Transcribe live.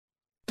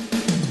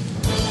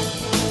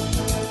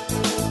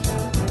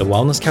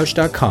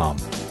thewellnesscouch.com,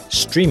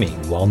 streaming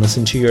wellness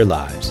into your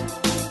lives.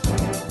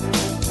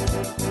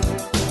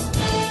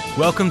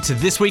 Welcome to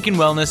This Week in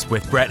Wellness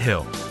with Brett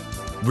Hill.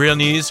 Real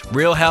news,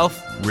 real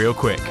health, real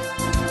quick.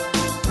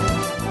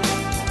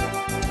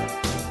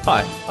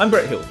 Hi, I'm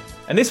Brett Hill,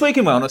 and this week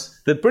in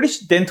Wellness, the British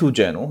Dental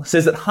Journal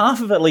says that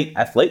half of elite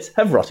athletes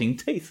have rotting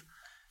teeth.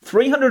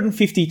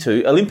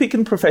 352 Olympic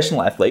and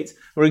professional athletes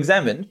were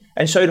examined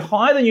and showed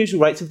higher than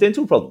usual rates of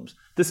dental problems,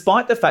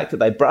 despite the fact that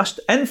they brushed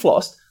and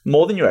flossed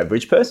more than your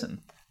average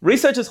person.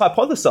 Researchers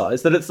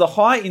hypothesise that it's the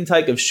high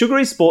intake of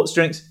sugary sports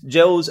drinks,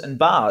 gels and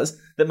bars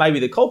that may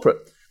be the culprit,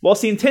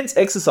 whilst the intense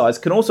exercise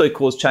can also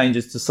cause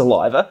changes to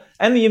saliva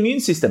and the immune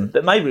system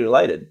that may be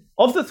related.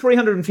 Of the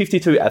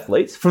 352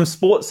 athletes from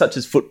sports such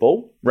as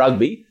football,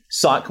 rugby,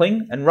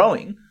 cycling and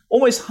rowing,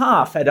 almost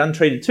half had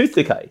untreated tooth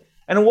decay,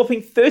 and a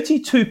whopping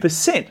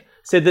 32%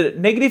 said that it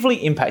negatively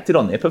impacted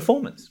on their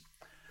performance.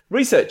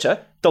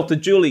 Researcher Dr.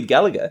 Julie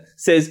Gallagher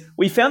says,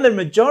 "We found that a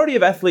majority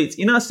of athletes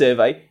in our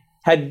survey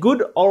had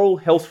good oral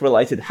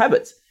health-related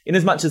habits, in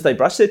as much as they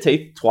brush their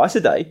teeth twice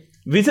a day,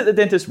 visit the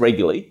dentist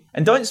regularly,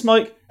 and don't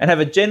smoke and have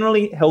a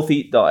generally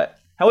healthy diet.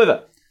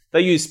 However,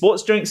 they use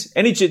sports drinks,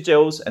 energy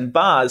gels, and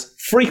bars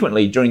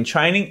frequently during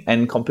training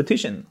and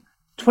competition."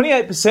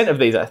 28% of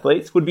these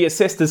athletes would be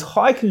assessed as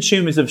high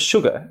consumers of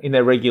sugar in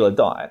their regular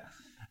diet.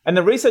 And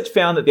the research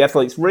found that the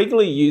athletes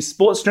regularly use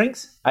sports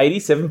drinks,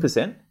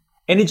 87%,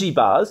 energy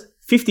bars,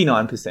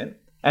 59%,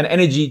 and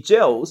energy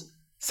gels,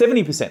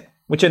 70%,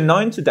 which are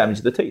known to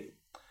damage the teeth.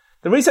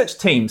 The research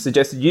team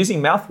suggested using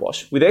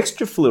mouthwash with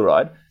extra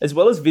fluoride, as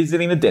well as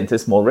visiting the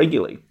dentist more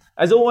regularly.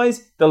 As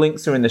always, the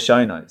links are in the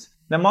show notes.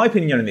 Now, my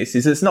opinion on this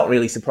is it's not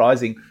really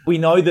surprising. We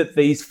know that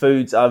these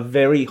foods are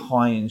very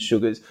high in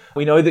sugars.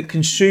 We know that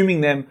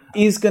consuming them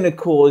is going to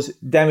cause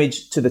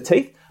damage to the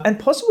teeth and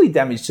possibly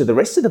damage to the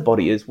rest of the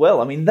body as well.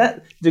 I mean,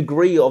 that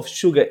degree of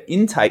sugar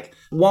intake,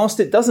 whilst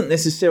it doesn't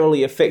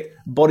necessarily affect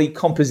body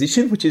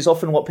composition, which is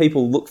often what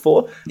people look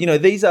for,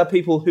 these are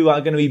people who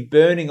are going to be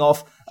burning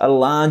off a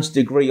large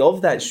degree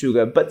of that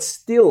sugar, but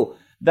still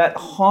that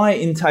high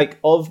intake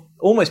of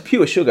almost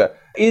pure sugar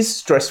is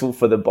stressful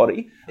for the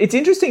body. It's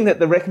interesting that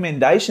the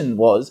recommendation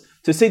was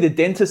to see the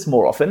dentist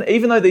more often,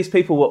 even though these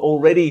people were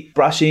already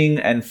brushing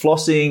and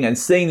flossing and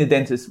seeing the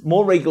dentist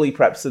more regularly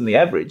perhaps than the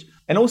average,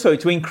 and also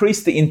to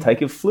increase the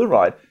intake of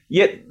fluoride,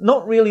 yet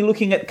not really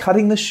looking at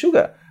cutting the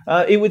sugar.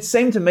 It would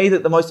seem to me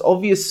that the most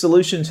obvious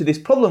solution to this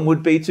problem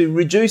would be to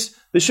reduce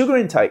the sugar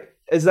intake,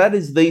 as that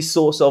is the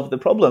source of the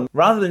problem,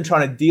 rather than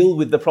trying to deal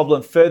with the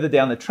problem further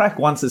down the track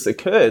once it's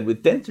occurred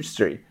with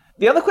dentistry.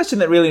 The other question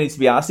that really needs to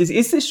be asked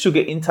is this sugar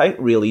intake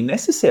really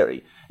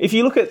necessary? If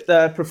you look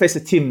at Professor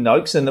Tim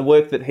Noakes and the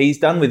work that he's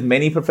done with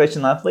many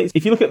professional athletes,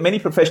 if you look at many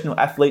professional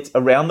athletes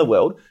around the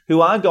world who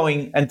are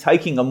going and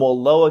taking a more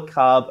lower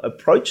carb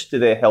approach to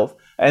their health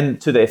and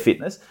to their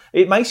fitness,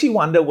 it makes you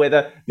wonder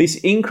whether this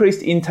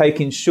increased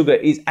intake in sugar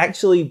is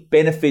actually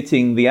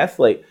benefiting the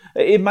athlete.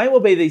 It may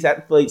well be these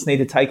athletes need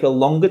to take a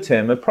longer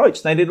term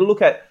approach. They need to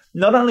look at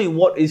not only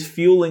what is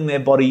fueling their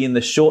body in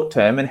the short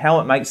term and how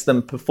it makes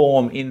them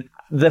perform in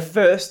the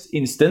first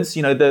instance,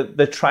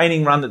 the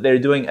training run that they're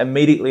doing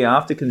immediately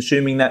after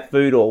consuming that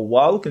food or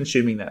while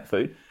consuming that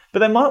food, but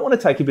they might want to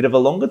take a bit of a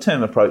longer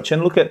term approach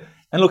and look at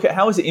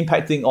how is it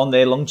impacting on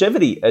their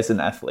longevity as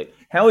an athlete?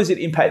 How is it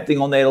impacting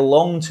on their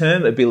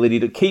long-term ability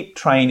to keep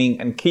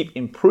training and keep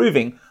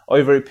improving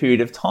over a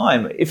period of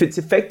time? If it's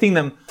affecting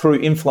them through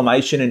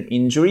inflammation and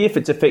injury, if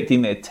it's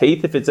affecting their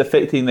teeth, if it's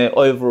affecting their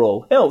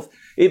overall health,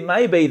 it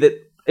may be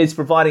that it's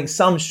providing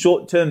some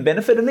short-term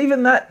benefit, and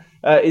even that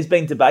is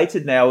being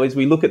debated now as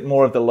we look at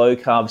more of the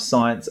low-carb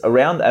science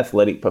around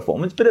athletic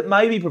performance, but it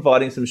may be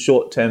providing some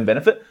short-term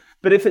benefit.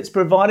 But if it's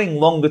providing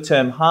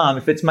longer-term harm,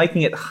 if it's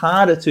making it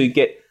harder to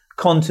get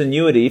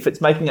continuity, if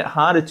it's making it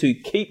harder to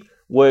keep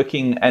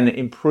working and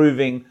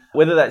improving,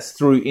 whether that's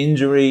through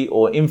injury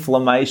or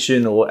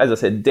inflammation or, as I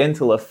said,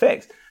 dental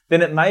effects,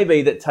 then it may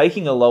be that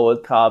taking a lower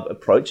carb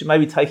approach, it may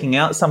be taking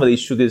out some of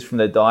these sugars from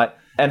their diet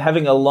and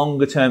having a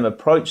longer term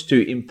approach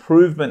to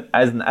improvement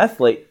as an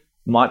athlete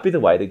might be the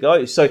way to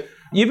go. So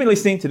you've been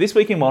listening to This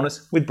Week in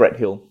Wellness with Brett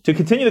Hill. To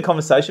continue the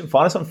conversation,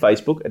 find us on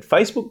Facebook at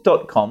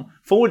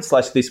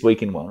facebook.com/This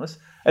Week in Wellness.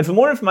 And for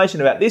more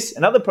information about this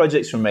and other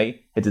projects from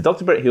me, head to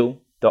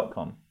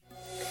drbretthill.com.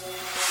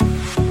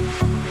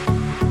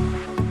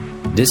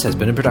 This has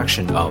been a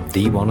production of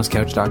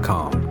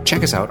thewellnesscouch.com.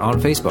 Check us out on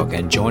Facebook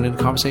and join in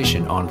the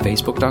conversation on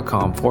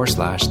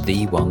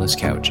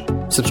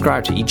facebook.com/thewellnesscouch.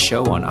 Subscribe to each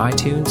show on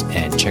iTunes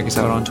and check us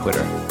out on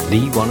Twitter.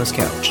 The Wellness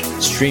Couch,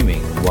 streaming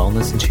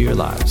wellness into your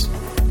lives.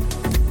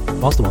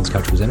 Whilst the Wellness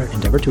Couch presenter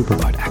endeavor to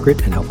provide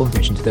accurate and helpful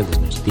information to their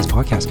listeners, these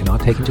podcasts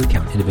cannot take into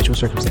account individual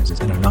circumstances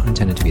and are not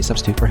intended to be a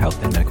substitute for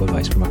health and medical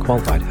advice from a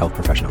qualified health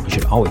professional. You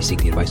should always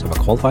seek the advice of a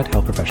qualified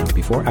health professional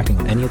before acting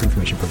on any of the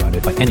information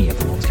provided by any of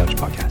the Wellness Couch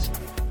podcasts.